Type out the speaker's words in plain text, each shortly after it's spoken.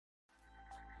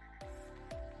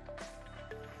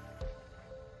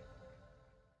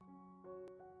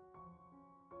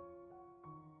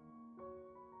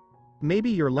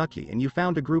Maybe you're lucky and you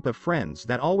found a group of friends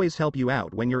that always help you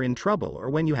out when you're in trouble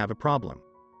or when you have a problem.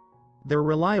 They're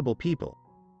reliable people.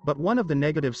 But one of the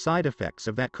negative side effects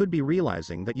of that could be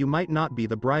realizing that you might not be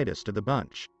the brightest of the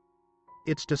bunch.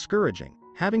 It's discouraging,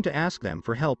 having to ask them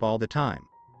for help all the time.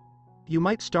 You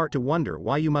might start to wonder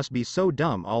why you must be so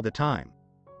dumb all the time.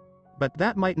 But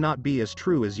that might not be as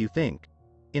true as you think.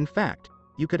 In fact,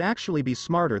 you could actually be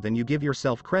smarter than you give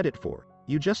yourself credit for,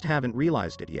 you just haven't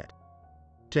realized it yet.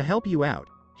 To help you out,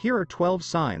 here are 12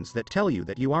 signs that tell you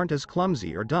that you aren't as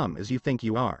clumsy or dumb as you think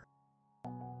you are.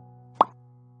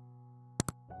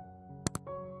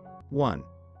 1.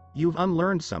 You've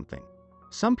unlearned something.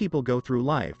 Some people go through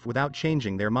life without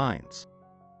changing their minds.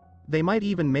 They might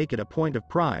even make it a point of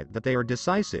pride that they are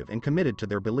decisive and committed to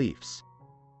their beliefs.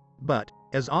 But,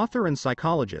 as author and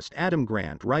psychologist Adam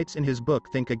Grant writes in his book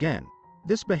Think Again,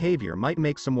 this behavior might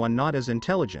make someone not as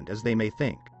intelligent as they may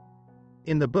think.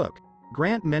 In the book,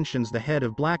 Grant mentions the head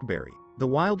of BlackBerry, the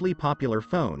wildly popular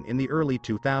phone in the early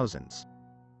 2000s.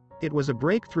 It was a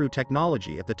breakthrough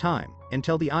technology at the time,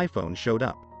 until the iPhone showed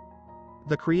up.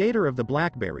 The creator of the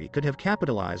BlackBerry could have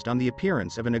capitalized on the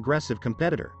appearance of an aggressive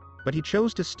competitor, but he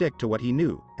chose to stick to what he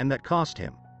knew, and that cost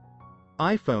him.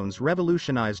 iPhones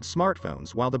revolutionized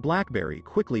smartphones while the BlackBerry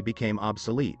quickly became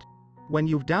obsolete. When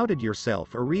you've doubted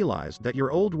yourself or realized that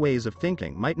your old ways of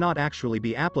thinking might not actually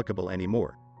be applicable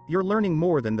anymore, you're learning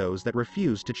more than those that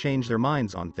refuse to change their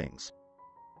minds on things.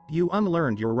 You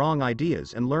unlearned your wrong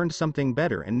ideas and learned something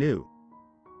better and new.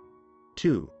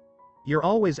 2. You're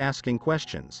always asking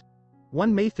questions.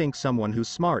 One may think someone who's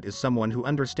smart is someone who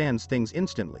understands things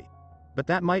instantly, but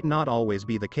that might not always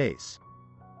be the case.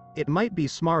 It might be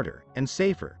smarter, and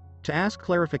safer, to ask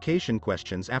clarification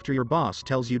questions after your boss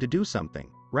tells you to do something,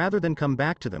 rather than come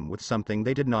back to them with something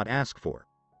they did not ask for.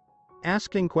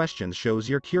 Asking questions shows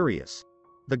you're curious.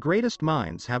 The greatest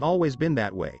minds have always been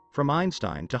that way, from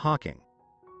Einstein to Hawking.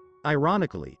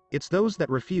 Ironically, it's those that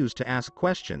refuse to ask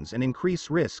questions and increase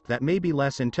risk that may be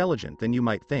less intelligent than you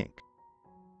might think.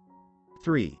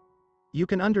 3. You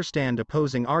can understand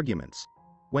opposing arguments.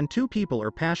 When two people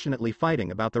are passionately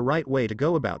fighting about the right way to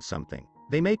go about something,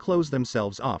 they may close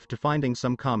themselves off to finding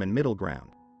some common middle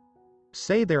ground.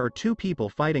 Say there are two people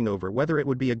fighting over whether it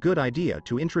would be a good idea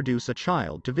to introduce a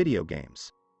child to video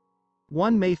games.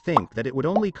 One may think that it would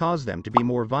only cause them to be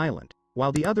more violent,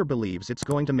 while the other believes it's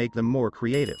going to make them more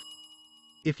creative.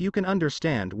 If you can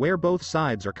understand where both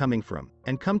sides are coming from,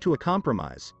 and come to a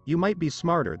compromise, you might be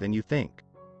smarter than you think.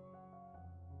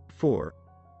 4.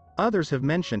 Others have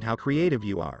mentioned how creative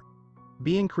you are.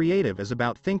 Being creative is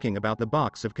about thinking about the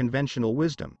box of conventional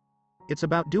wisdom. It's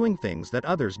about doing things that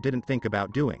others didn't think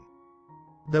about doing.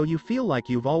 Though you feel like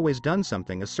you've always done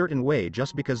something a certain way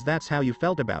just because that's how you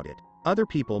felt about it, other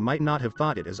people might not have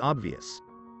thought it as obvious.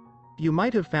 You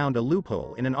might have found a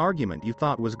loophole in an argument you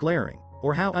thought was glaring,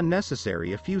 or how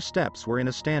unnecessary a few steps were in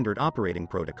a standard operating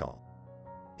protocol.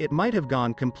 It might have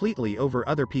gone completely over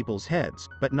other people's heads,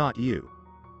 but not you.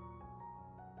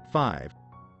 5.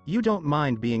 You don't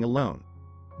mind being alone.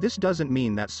 This doesn't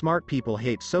mean that smart people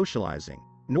hate socializing,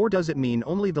 nor does it mean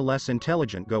only the less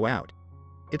intelligent go out.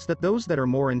 It's that those that are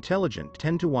more intelligent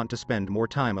tend to want to spend more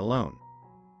time alone.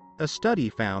 A study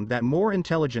found that more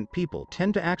intelligent people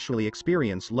tend to actually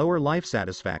experience lower life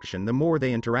satisfaction the more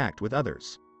they interact with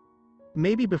others.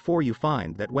 Maybe before you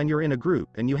find that when you're in a group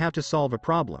and you have to solve a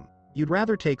problem, you'd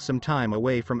rather take some time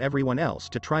away from everyone else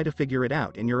to try to figure it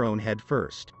out in your own head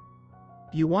first.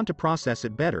 You want to process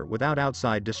it better without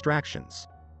outside distractions.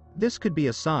 This could be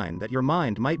a sign that your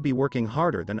mind might be working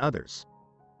harder than others.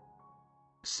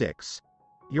 6.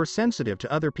 You're sensitive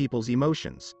to other people's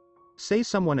emotions. Say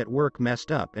someone at work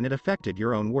messed up and it affected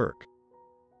your own work.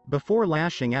 Before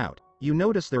lashing out, you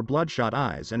notice their bloodshot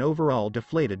eyes and overall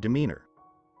deflated demeanor.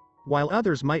 While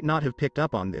others might not have picked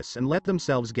up on this and let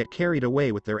themselves get carried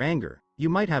away with their anger, you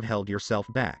might have held yourself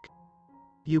back.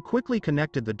 You quickly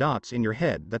connected the dots in your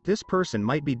head that this person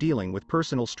might be dealing with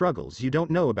personal struggles you don't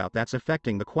know about that's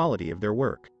affecting the quality of their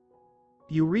work.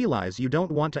 You realize you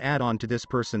don't want to add on to this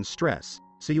person's stress,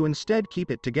 so you instead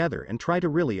keep it together and try to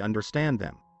really understand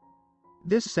them.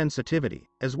 This sensitivity,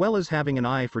 as well as having an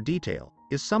eye for detail,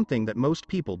 is something that most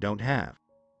people don't have.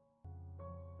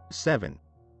 7.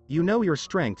 You know your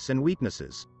strengths and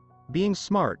weaknesses. Being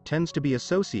smart tends to be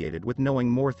associated with knowing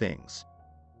more things.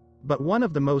 But one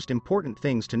of the most important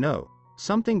things to know,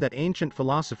 something that ancient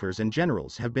philosophers and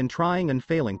generals have been trying and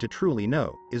failing to truly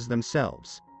know, is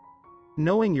themselves.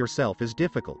 Knowing yourself is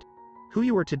difficult. Who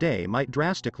you are today might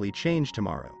drastically change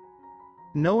tomorrow.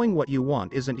 Knowing what you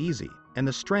want isn't easy, and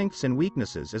the strengths and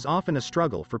weaknesses is often a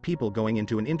struggle for people going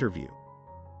into an interview.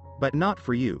 But not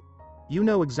for you. You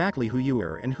know exactly who you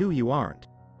are and who you aren't.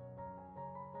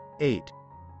 8.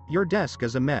 Your desk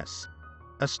is a mess.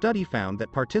 A study found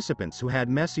that participants who had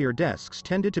messier desks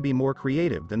tended to be more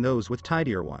creative than those with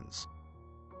tidier ones.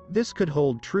 This could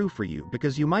hold true for you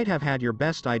because you might have had your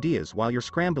best ideas while you're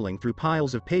scrambling through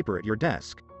piles of paper at your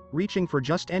desk, reaching for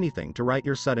just anything to write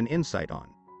your sudden insight on.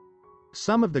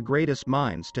 Some of the greatest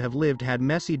minds to have lived had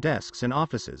messy desks in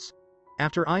offices.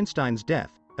 After Einstein's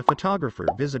death, a photographer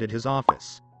visited his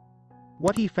office.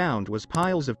 What he found was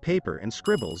piles of paper and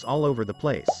scribbles all over the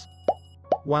place.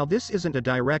 While this isn't a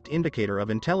direct indicator of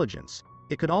intelligence,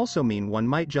 it could also mean one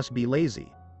might just be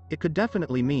lazy. It could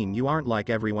definitely mean you aren't like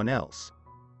everyone else.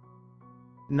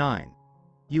 9.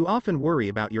 You often worry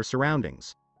about your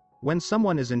surroundings. When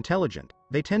someone is intelligent,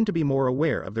 they tend to be more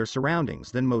aware of their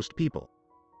surroundings than most people.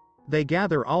 They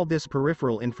gather all this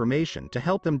peripheral information to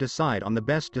help them decide on the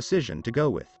best decision to go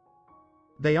with.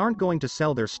 They aren't going to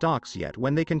sell their stocks yet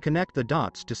when they can connect the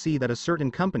dots to see that a certain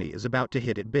company is about to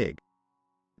hit it big.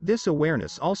 This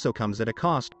awareness also comes at a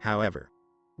cost, however.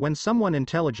 When someone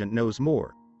intelligent knows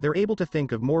more, they're able to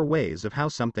think of more ways of how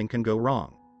something can go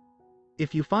wrong.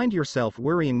 If you find yourself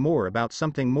worrying more about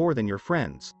something more than your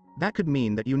friends, that could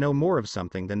mean that you know more of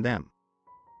something than them.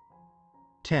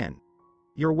 10.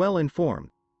 You're well informed.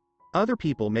 Other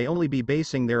people may only be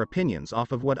basing their opinions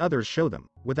off of what others show them,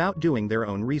 without doing their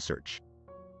own research.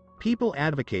 People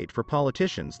advocate for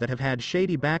politicians that have had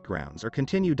shady backgrounds or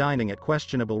continue dining at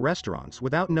questionable restaurants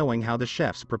without knowing how the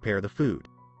chefs prepare the food.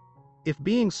 If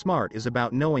being smart is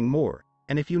about knowing more,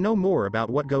 and if you know more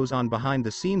about what goes on behind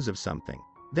the scenes of something,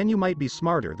 then you might be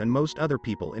smarter than most other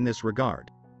people in this regard.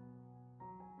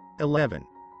 11.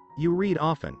 You read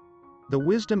often. The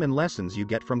wisdom and lessons you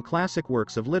get from classic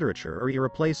works of literature are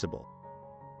irreplaceable.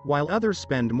 While others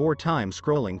spend more time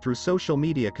scrolling through social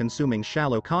media consuming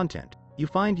shallow content, you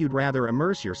find you'd rather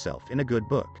immerse yourself in a good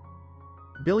book.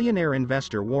 Billionaire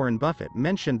investor Warren Buffett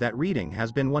mentioned that reading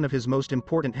has been one of his most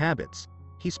important habits.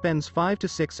 He spends 5 to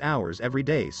 6 hours every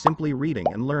day simply reading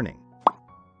and learning.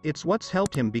 It's what's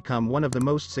helped him become one of the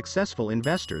most successful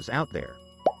investors out there.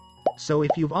 So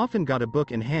if you've often got a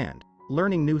book in hand,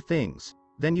 learning new things,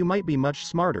 then you might be much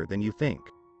smarter than you think.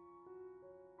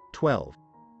 12.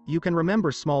 You can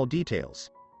remember small details.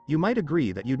 You might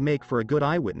agree that you'd make for a good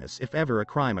eyewitness if ever a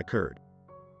crime occurred.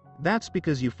 That's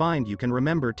because you find you can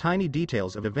remember tiny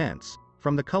details of events,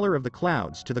 from the color of the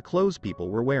clouds to the clothes people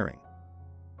were wearing.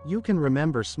 You can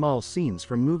remember small scenes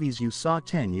from movies you saw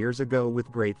 10 years ago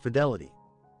with great fidelity.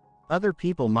 Other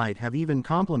people might have even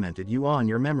complimented you on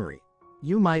your memory.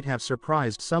 You might have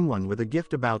surprised someone with a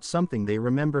gift about something they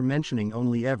remember mentioning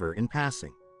only ever in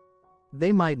passing.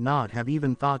 They might not have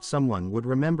even thought someone would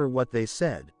remember what they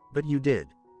said, but you did.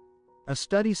 A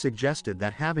study suggested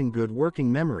that having good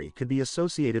working memory could be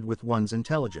associated with one's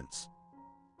intelligence.